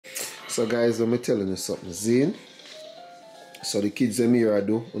So guys, let me telling you something. Zine. So the kids them here I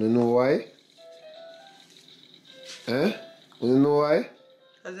do. You know why? Eh? You know why?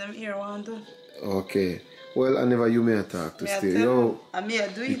 Because them here want to. Okay. Well, I never you may talk to stay. Yo, I may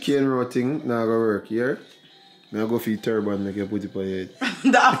do it. the cane thing now go work here. May I go for your turban make you put it on your head.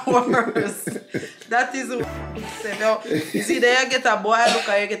 That works. That is what you say. Now, you see, there you get a boy look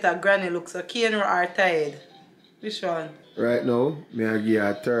or you get a granny look. So cane are tired. Which one? Right now, may I give you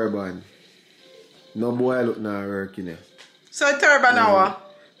a turban. No boy look now working there. So a turban now?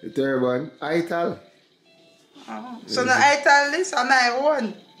 The turban, ital. So the ital this and I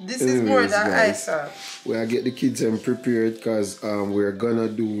one. This is more than ital. We are get the kids prepared because we're gonna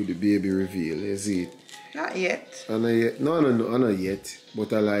do the baby reveal. You see it? Not yet. Not yet. No, not yet.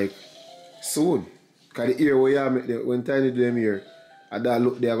 But I like soon. Because the ear where you make them, when Tiny do them here, and that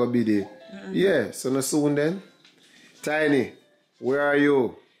look they're gonna be there. Yeah, so not soon then. Tiny, where are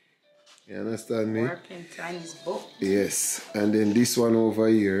you? You understand me? Working Tiny's book. Yes. And then this one over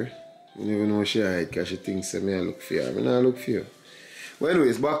here, you never know she hide because she thinks me I look for you. I mean I look for you. Well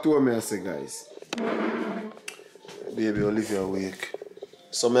anyways, back to what I say guys. Baby Olivia awake.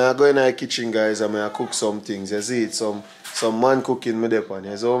 So I go in the kitchen guys and I cook some things. You see it, some man cooking me there on.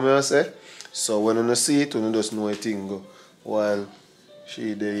 You see what I say? So when you see it, you just know a thing go. While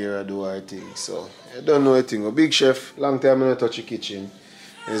she there here I do her thing. So you don't know a thing go. Big chef, long time I don't touch the kitchen.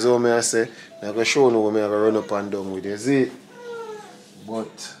 You see what I say? I'm going to show you what I'm going to run up and down with. You see it?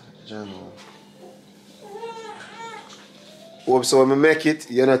 But, you know. Hope so when I make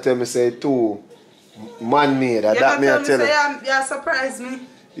it, you not tell me say too man-made. That me I tell you. You surprise me.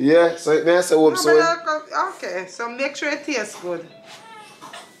 Yeah, so it may I say hope so. Okay, so make sure it tastes good.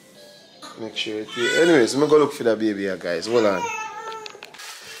 Make sure it tastes. Anyways, I'm going to go look for that baby here, guys. Hold on.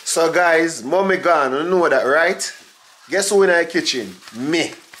 So guys, mommy gone. You know that, right? Guess who in the kitchen?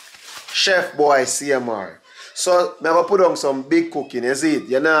 Me. Chef boy CMR. So, I'm going to put on some big cooking. You see it?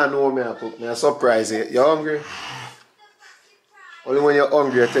 You know me I cook. I surprise you. You hungry? Only when you're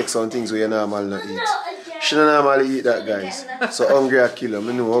hungry, you take some things where you normally not eat. She don't normally eat that, guys. So hungry I kill her.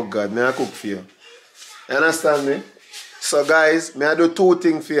 I know, oh God, I cook for you. You understand me? So guys, I do two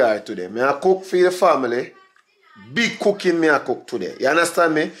things for you today. I cook for your family. Big cooking I cook today. You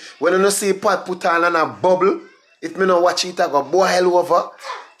understand me? When you see pot put on and a bubble, if me not watch it, I go boil over.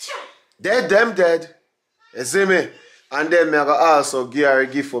 Dead, them dead. You see me? And then I go also give her a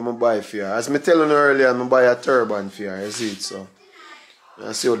gift for my buy for her. As me telling her earlier, I buy a turban for her. You see it? So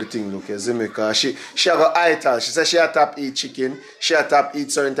I see how the thing look. You see me? Because she got ital. She said she had to eat chicken. She had to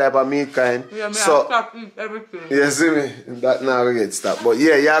eat certain type of meat kind. Yeah, me so have to eat everything. You see me? That now we get stopped. But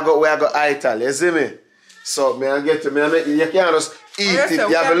yeah, we have got ital. You see me? So me I get to me. You can't just eat it.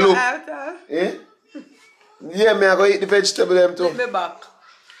 You have a look. Eh? Yeah, me I go eat the vegetable them too. Let me back.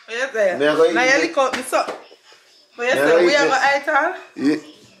 What you say? Now you look out me so. What you say? We have got ital?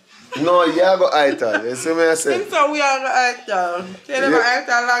 No, you have got ital. You see me I say? So we have got ital. You never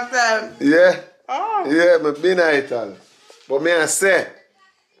ital long time. Yeah. Oh. Yeah, me been ital. But me I say,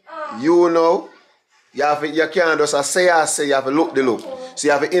 you know, you can't just say, you have to look the look. So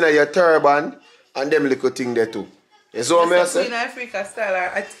you have to inner your turban and them little thing there too. You see what I say? In Africa style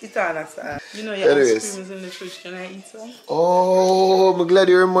or Italian style. You know you have ice creams in the fridge. Can I eat some? Oh, I'm glad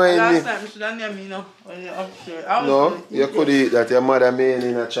you remind me. Last time you should have named me now. When you're upstairs. No, you could eat that. Your mother made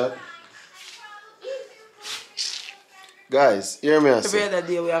in a chat. Guys, hear me I say. Every other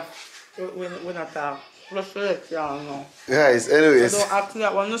day we not talk. Just let y'all know. Guys, anyways. So don't ask me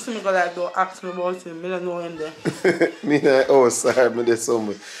that one. You see me go like, don't ask me about him. I don't know him there. Oh, sorry, me there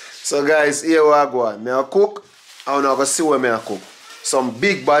somewhere. So guys, here we go on. Me I cook. I want to see where I cook. Some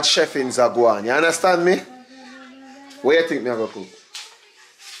big bad chefings are going. You understand me? What you think I go cook?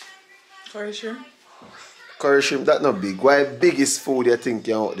 Curry shrimp. Curry shrimp, that not big. Why biggest food you think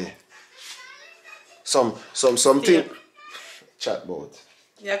you out there? Something. Chat about.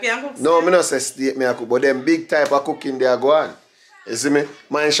 You can cook steak? No, I not say steak me I cook, but them big type of cooking they are going. You see me?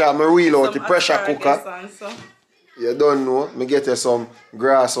 Mine shot me reel out the pressure cooker. You don't know. Me get you some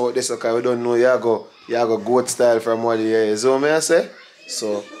grass out there, so because we don't know you go goat style from what you hear. So me I say?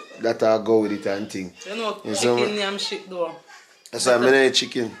 So that I go with it and thing. You know chicken name shit though. That's why I don't eat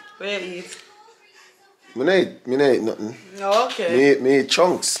chicken. Where you eat? I don't eat nothing. Oh, okay. Me eat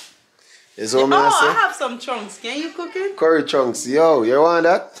chunks. So I have some chunks. Can you cook it? Curry chunks. Yo, you want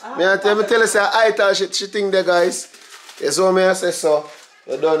that? Me tell you say I tell she think there guys. So me I say so.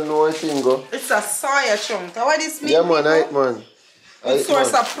 You don't know a thing go. It's a soya chunk. What this mean? Yeah man, I eat man. It's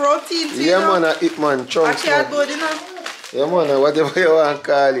source of protein to yeah man, I eat man. Chunks. I can't do it enough. Yeah man, whatever you want to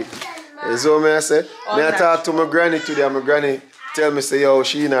call it. So me I say, me I talk to my granny today. My granny tell me, say, yo,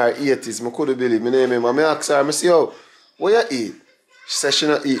 she in her 80s. I couldn't believe me name him. I ask her, I say, yo, what you eat? She said she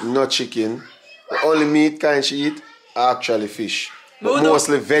not eating no chicken. The only meat kind she eat are actually fish. But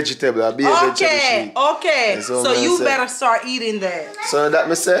mostly vegetable. I be a vegetable she eat. Okay. So you better start eating that. So that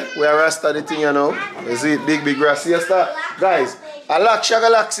me say, we are rasta the thing, you know. Is it big grass? Yes, guys. I like sugar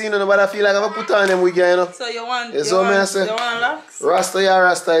locks, you know, but I feel like I'm put on them weekend, you know. So you want locks? Rasta, yeah,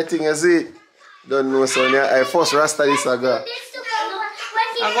 rasta, I think, is it? Don't know, son. I first rasta this I got.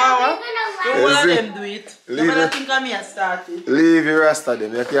 Don't let them do it. You think I'm here started. Leave your rasta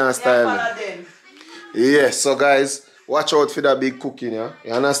them, you can't style them. Yes, so guys, watch out for that big cooking, yeah?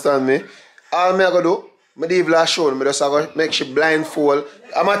 You understand me? All me I go do, I leave last show, I just go make she blindfold.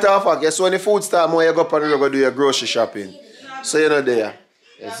 A matter of fact, yes, when the food start, more you go up and you go do your grocery shopping. So you're not there.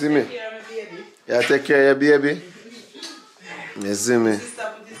 You see me? You take care of your baby. You see me?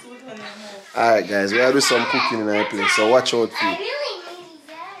 Alright guys, we have to do some cooking in our place, so watch out for it.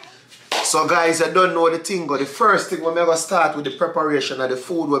 So guys, I don't know the thing, but the first thing when I'm going to start with the preparation of the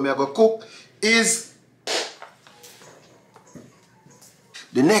food when I'm going to cook is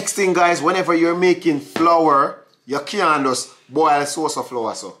the next thing, guys. Whenever you're making flour, you can't just boil sauce of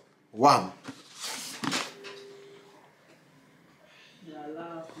flour, so wham.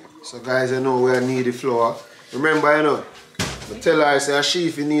 So guys, I know where I need the flour. Remember, you know, I tell her, I say, she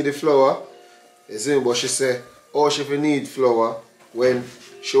if you need the flour, you see, but she say, oh, she if you need flour when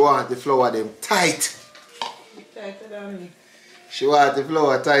she want the flour them tight. Tighter than me. She want the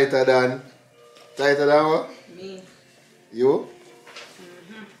flour tighter than what? Me. You?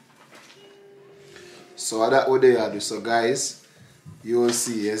 So that what they do. So guys, you will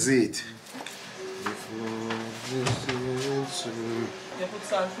see, is it? You put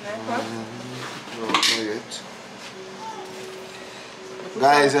salt in that pot? No, not yet.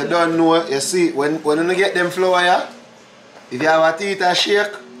 Guys, you don't know, you see, when you get them flour here, if you have a teeth and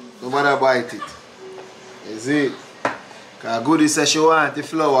shake, nobody bite it. You see? Because Goody says she wants the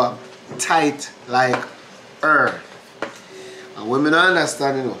flour tight like her. And when I don't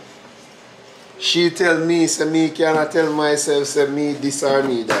understand, you know, she tell me, say me cannot tell myself, say me this or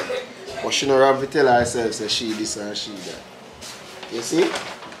me that. But she don't have to tell herself, say she this or she that. You see?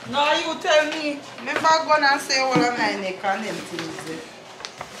 No, you tell me. Remember going and say all of my neck and them things.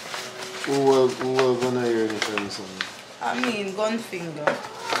 Who will gonna hear me tell me something? I mean, gun finger.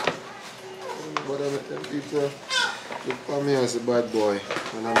 But I make them people look for me as a bad boy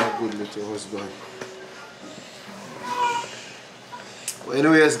when I'm a good little husband. But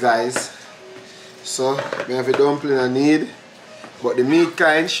anyways, guys, so we have a dumpling I need, but the meat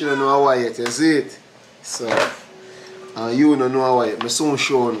kind she don't know how yet, you see it? So you don't know how yet, I soon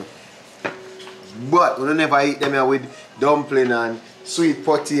show you. But we don't never eat them here with dumpling and sweet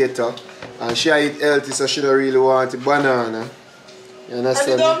potato, and she eat healthy, so she don't really want the banana. You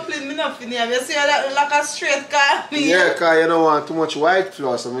understand? And the dumpling, me not finish. You see that like a straight can me. Yeah, because you don't want too much white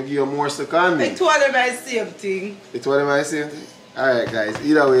flour, so I give you more stick on me. I told them the same thing. You told them the same thing? Alright guys,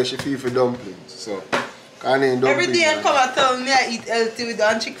 either way she feel for dumplings. So, can't eat dumplings. Every day you come and tell me I eat healthy with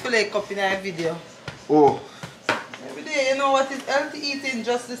one Chick-fil-A cup in our video. Oh. Every day you know what is healthy eating,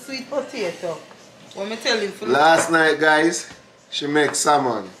 just the sweet potato. What me tell him for last night guys, she makes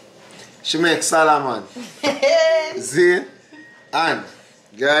salmon. She makes salmon. Zin. And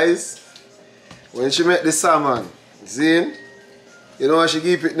guys, when she make the salmon, Zin, you know she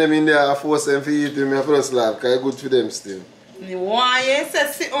keep it them in there and force them to eat them, I first laugh, because it's good for them still. You want you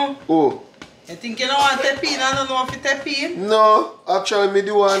say sit on? Oh. You think you don't want to pee and I don't know if you tap in? No, actually me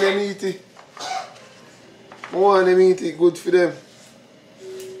do want them eat it. I want them eat it, good for them.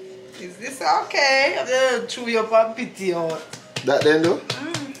 Is this okay? I'm going to chew you up and pity out. That then though?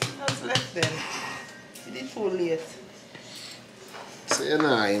 Just left them. You did too late. So you're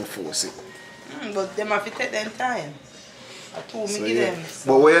not enforce it. But them have to take them time. I told me So, give yeah. them.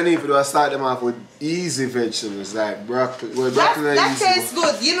 So. But what you need to do is start them off with easy vegetables like broccoli. Well, broccoli that easy, tastes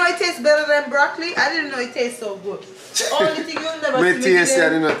good. You know it tastes better than broccoli? I didn't know it tastes so good. The only thing you'll never me see taste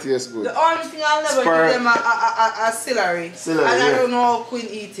them, it, not taste good. the only thing I'll never give them a celery. Celery, and yeah. I don't know how Queen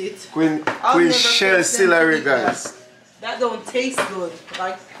eat it. Queen never shell taste them celery, eat guys. That don't taste good.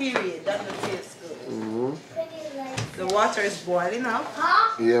 Like period. That don't taste good. The water is boiling now.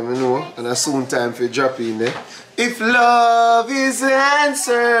 Yeah, I know. And it's soon time for drop in there. If love is the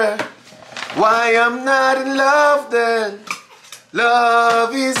answer, why I'm not in love then?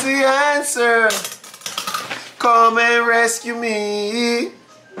 Love is the answer. Come and rescue me.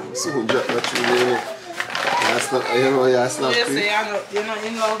 Soon drop that through there. That's not, you know, that's not You say you're not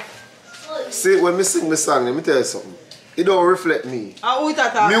in love. See, when I sing my song, let me tell you something. It don't reflect me.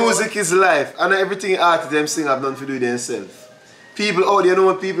 Music Music is life, and everything artists them sing have nothing to do with themselves. People out there, you know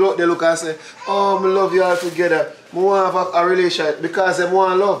when people out there look and say, oh, I love you all together. I want to have a relationship because they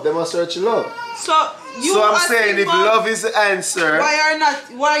want love. They must search love. So I'm saying if love is the answer.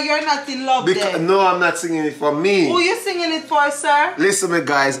 Why you're not in love then? No, I'm not singing it for me. Who you singing it for, sir? Listen me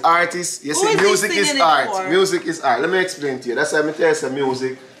guys, artists, you see music is art. Music is art. Let me explain to you. That's why I tell you say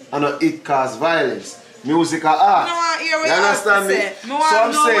music and not it cause violence. Music are art. No, I hear what you understand me? So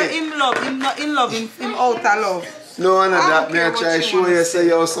I'm saying him love, him not in love, him out of love. No, no, that me I try to show you say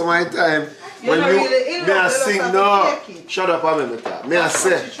yo some my time. You're when not really in love, sing no. Shut up a minute. Me I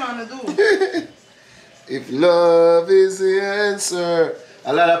say. What you trying to do? If love is the answer,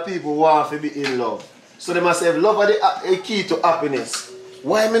 a lot of people want to be in love. So they must have love is the key to happiness.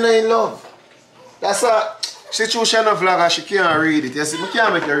 Why am I not in love? That's a situation of vlogger, she can't read it. You see, I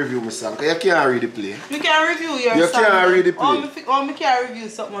can't make a review of my song because you can't read the play. You can't review your you song. You can't read the play. I can't review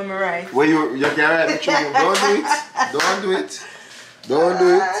something when I write. Well, you can't write the tune. Don't do it. Don't do it. Don't do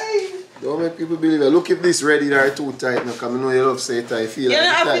it. Don't make people believe it. Look if this ready there too tight now because I know you love say tight. Feel you like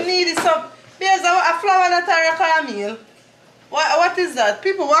don't have to need it up. There's a flower that I caramel. What is that?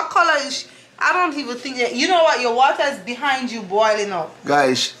 People, what color is... I don't even think that... You know what? Your water is behind you boiling up.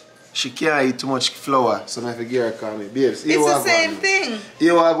 Guys, she can't eat too much flour, so I have to give her caramel. Babes, it's the same thing.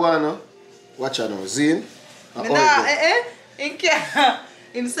 You want to go on now? Watch her now. Zine?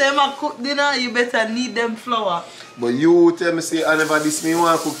 In say I cook dinner, you better need them flour. But you tell me say I never this me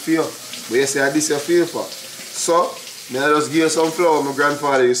want to cook for you. But you say this you feel for. So... I just give you some flour my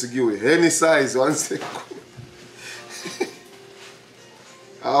grandfather used to give you. Any size, one second.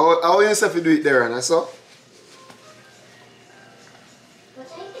 How you say to do it there, Anna, so?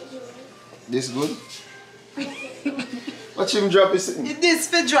 This good? Watch him drop his... This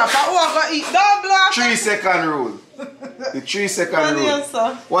for drop. I go eat. Don't block. 3 second rule. The 3 second rule. Yes,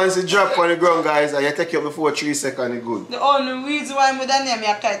 once you drop on the ground, guys, and you take it before 3 seconds, it's good. The only reason why I don't name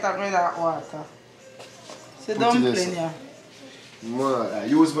you kite and with that water. So dumpling, yeah. Man,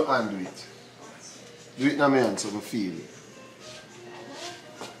 use my hand do it. Do it in my hand so I feel it.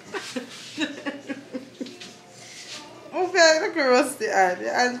 Okay, look at rusty hand.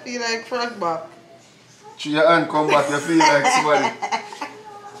 Your hand feel like frog back. Through your hand come back, you feel like somebody.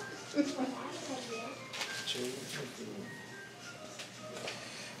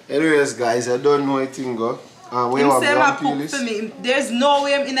 Anyways, guys, I don't know anything go. Him say I cook for me. There's no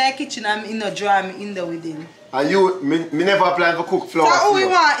way I'm in the kitchen, I'm in the drawer, I'm in there with him. And you, me never plan to cook flour. So who we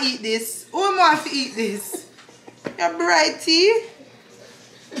want to eat this? Who want to eat this? Your brighty.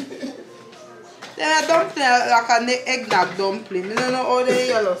 Then a dumpling like an eggnog dumpling. I don't know how they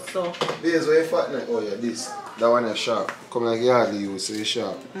yellow so. This where you fat like, oh yeah, this. That one is sharp. Come like you hardly use, so it's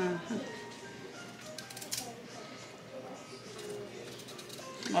sharp.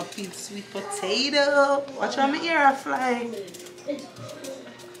 My peel sweet potato. Watch how my ear are flying.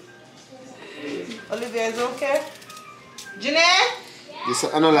 Olivia is okay? Jeanette? This,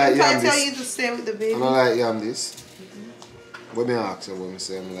 I don't like yam I tell you to stay with the baby. I don't like yam this. What me ask you when I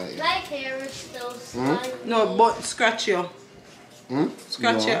say I like yam? My hair is still slimy. No, but scratch you.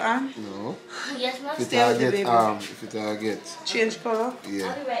 Scratch your arm? No. Yes, ma'am. If it get. Change color? Yeah.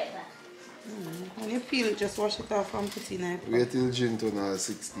 I'll be right back. When you peel it, just wash it off and put it in there. Wait till June to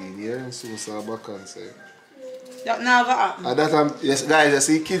 16 years and soon start back and say. That never happen. At that time, yes, guys, you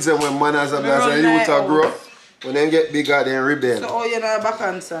see kids and when manners and as a youth grow, when they get bigger, they rebel. So, oh, you're not back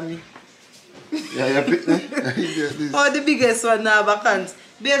answer me? Yeah, you pick me. Oh, the biggest one now back answer.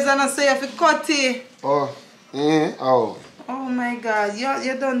 Babes, I don't say you have to cut it. Oh, yeah, oh. Oh my God,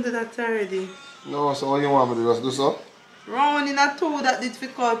 you done do that already. No, so what you want me to just do so? Round in a two that did for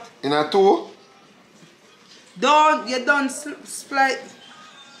cut. In a two? Don't, you done split.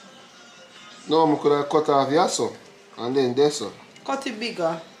 No, I could have cut off here so. And then there so. Cut it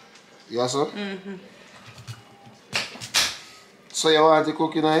bigger. Yeah, so? So you want to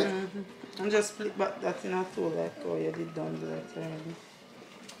cook in it? And just split back that in a two like oh you did done do that already.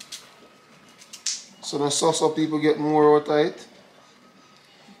 So the sauce of people get more out of it.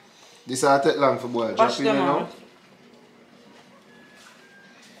 This will take long for boil. Wash them out.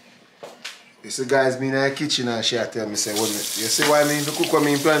 You see guys me in the kitchen and she tell me say, well, you see why me to cook when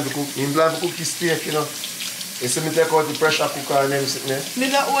me plan to cook? Me plan to cook his steak, you know. You see me take out the pressure cooker and everything there.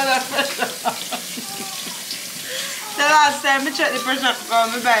 Me don't want that pressure. The last time I checked the pressure cooker,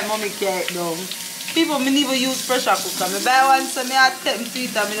 I buy mommy cake down. People me never use pressure cooker. I buy one so I attempt to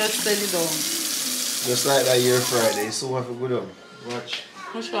it and I just sell it down. Just like that air fryer, they so have to go down. Watch.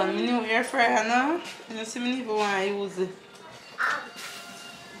 Which one? My new air fryer now? You see me never want to use it.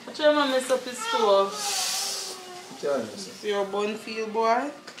 Watch how I mess up his stove. What you mess up? See your bun feel,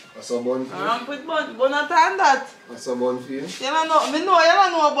 boy? What's a bun feel? Put bun at hand that. What's a bun feel? You don't know, you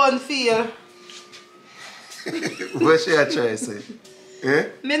don't know bun feel. What should I try to say? Eh?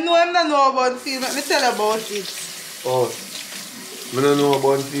 Me know him don't know bun feel. Let me tell you about it. Oh. I don't know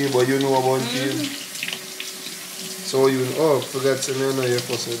about feel, but you know about feel. So you forgot to know your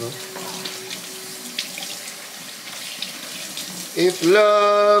first, you know. If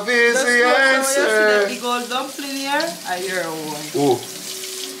love is the answer. You see the big old dumpling here? I hear one. Oh.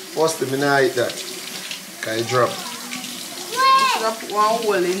 First thing, I not eat that. Can you drop? You should have put one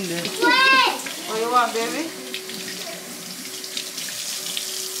hole in there. What you want, baby?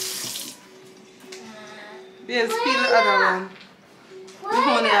 Yes, peel the other one. We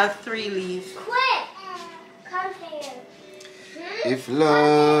only have 3 leaves. Come here. If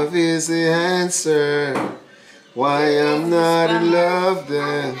love is the answer, why I'm not in love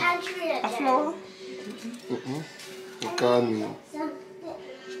then? A flower? You call me.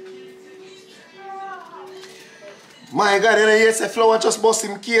 My God, you know, yes, a flower just bust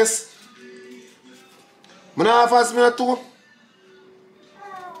him case. I don't have as me two.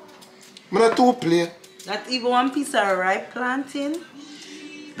 I don't two play. Not even one piece of ripe planting.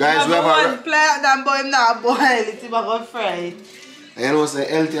 Guys, we have one plant and boy him not boil it, him a go fry it. And you know what's the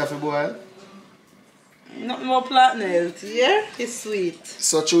healthy of a boil? Nothing more plant healthy, yeah? It's sweet.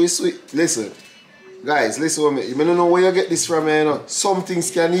 So true, it's sweet. Listen, guys, listen to me. You don't know where you get this from, you know. Some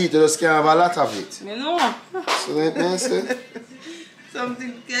things can eat, you just can't have a lot of it. You know. So that makes sense.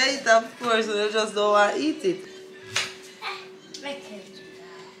 Something can eat, of course, so you just don't want to eat it.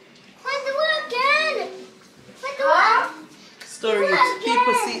 Story it.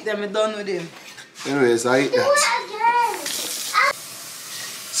 People see them, we're done with him. Anyways, I eat that.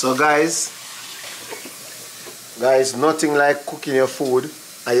 So guys, nothing like cooking your food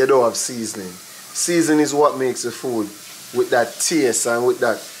and you don't have seasoning. Seasoning is what makes the food with that taste and with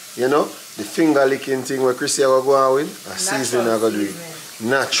that, you know, the finger licking thing where Crissy are going on with, a seasoning are going to do it.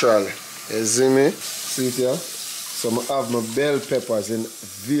 Natural. You see me? See it here? So I have my bell peppers in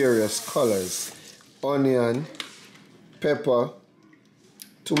various colors. Onion, pepper,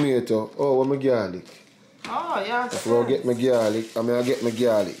 tomato, where my garlic? Oh, yeah. If I get my garlic, I'm going to get my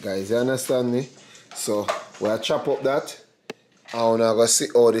garlic, guys. You understand me? So, when I chop up that, I'm going to see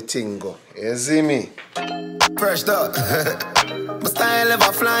how the thing go. You see me? First up. My style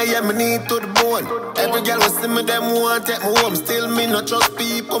ever fly, yeah, me need to the bone. Every girl will see me, them want take me home. Still me not trust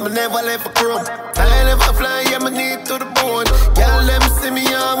people, me never left a crumb. Style ever fly, yeah, me need to the bone. Girl, them see me,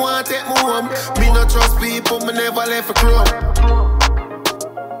 I want take me home. Me not trust people, me never left a crumb.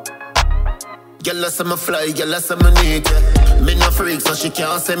 Girl, I say me fly, girl, I say me neat, yeah. Me no freak, so she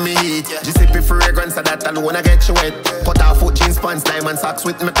can't say me eat, yeah. Giuseppe fragrance, so that alone I get you wet. Put her foot, jeans, pants, diamond socks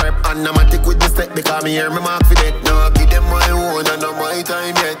with me crepe. And I'm a tick with me step, because me hear me mark for that. Now I give them my own, and not my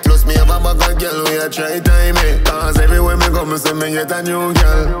time yet. Plus me have a bag of girl, we a try time it. Cause everywhere me go, me say me get a new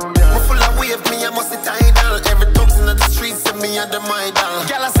girl. Me full of wave, me I must be tidal. Every dogs in the streets, say me and them idol.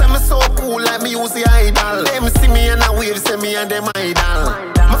 Girl, I say me so cool, like me use the idol. They me see me and a wave, say me and them idol.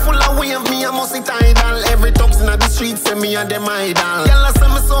 Me full of wave, me I must be tidal. Every dogs in the streets, say me and them idol. Girl, I say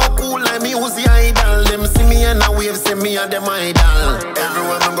me so cool, like me use the idol. Them see me and a wave, say me and them idol.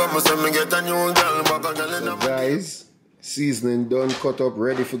 Everywhere me go, me say me get a new girl. So guys, seasoning done, cut up,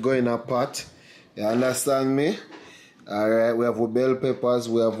 ready for going in a pot. You understand me? Alright, we have with bell peppers,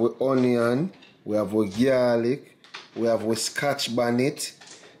 we have with onion, we have with garlic, we have with scotch bonnet.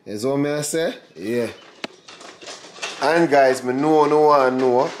 You see what I say? Yeah. And guys, me know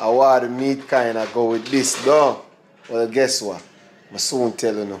I want the meat kind of go with this though. Well, guess what? I soon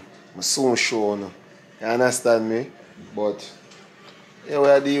tell you now. I soon show you. You understand me? But yeah, we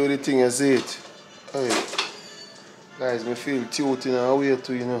are dealing with the thing, you see it. Hey. Guys, me feel cute in a way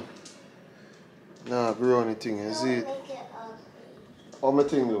too, you know. Nah, grow anything, you see it. How my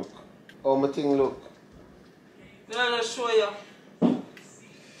thing look? How my thing look? Let me show you.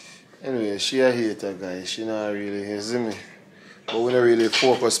 Anyway, she a hater, guys. She not really, you see me? But we don't really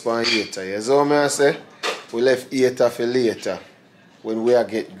focus on hater. You see what I say? We left hater for later. When we are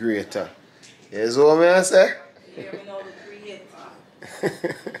get greater. You see what I say? Yeah, we know the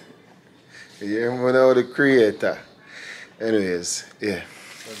creator. Yeah, we know the creator. Anyways, yeah.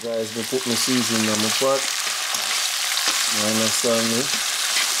 So guys, we put my seasoning on my pot. You understand me?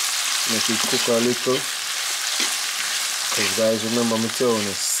 Make it cook a little. Because guys, remember me telling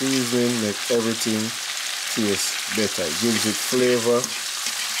you, seasoning make everything taste better. It gives it flavor.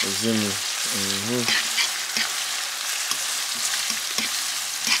 You see me?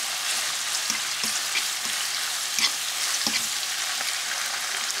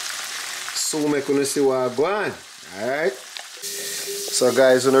 So make you see what I go on. Alright? So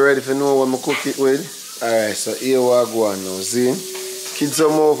guys, when you're ready to know what I cook it with, Alright, so here we go on now. See? Kids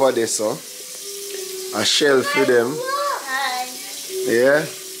come over there, so. A shelf for them. Yeah?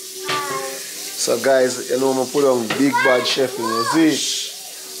 So guys, you know, I'm put on big bad chef in you see?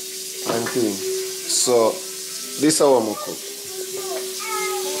 And thing. So, this is how I'm going to cook.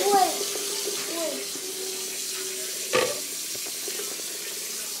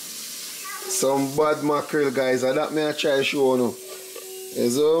 Some bad mackerel, guys. And that I try to show you.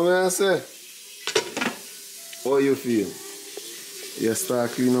 Is what I say? How you feel? You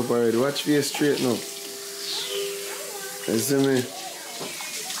start clean up already. Watch for you straight now. You see me?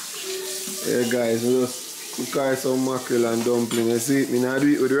 Yeah, guys. We just cook her some mackerel and dumpling. You see? Me not do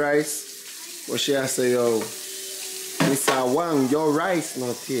it with rice. But she has say, yo, Mr. Wang, your rice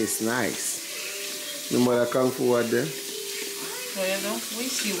not taste nice. Remember that come forward there? No, you know, we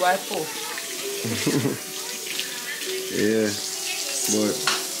see why for. Yeah, but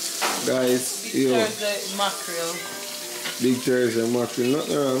guys, Big Thursday mackerel. Big Thursday mackerel,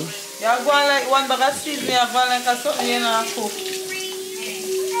 nothing wrong. You go on like one bag of seasoning, you go on like a something you know cook.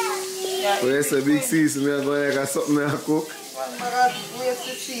 Yeah, when you say big season, I go like a something I cook. One bag of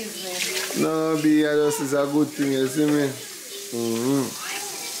wasted seasoning. No, be just is a good thing, you see me?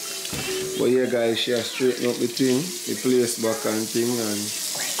 But yeah, guys, she has straightened up the thing, the place back and thing, and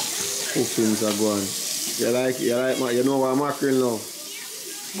cookings are going. You like it? You know what mackerel now?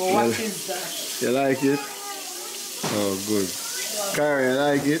 But what is that? You like it? Oh, good. Kyra, you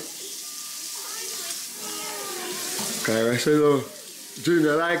like it? Kyra said, oh, June,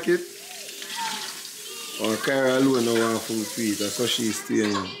 you like it? Or Kyra alone don't want food to eat, that's how she's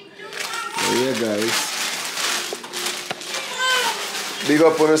staying. But yeah, guys. Big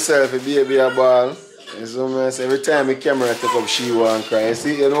up on herself, baby a ball. Every time the camera take up, she want cry. You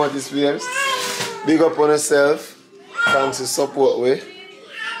see, you know what this feels? Big up on herself. Thanks for support way.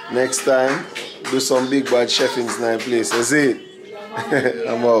 Next time, do some big bad chefings in that place. You see it?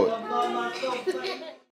 I'm out.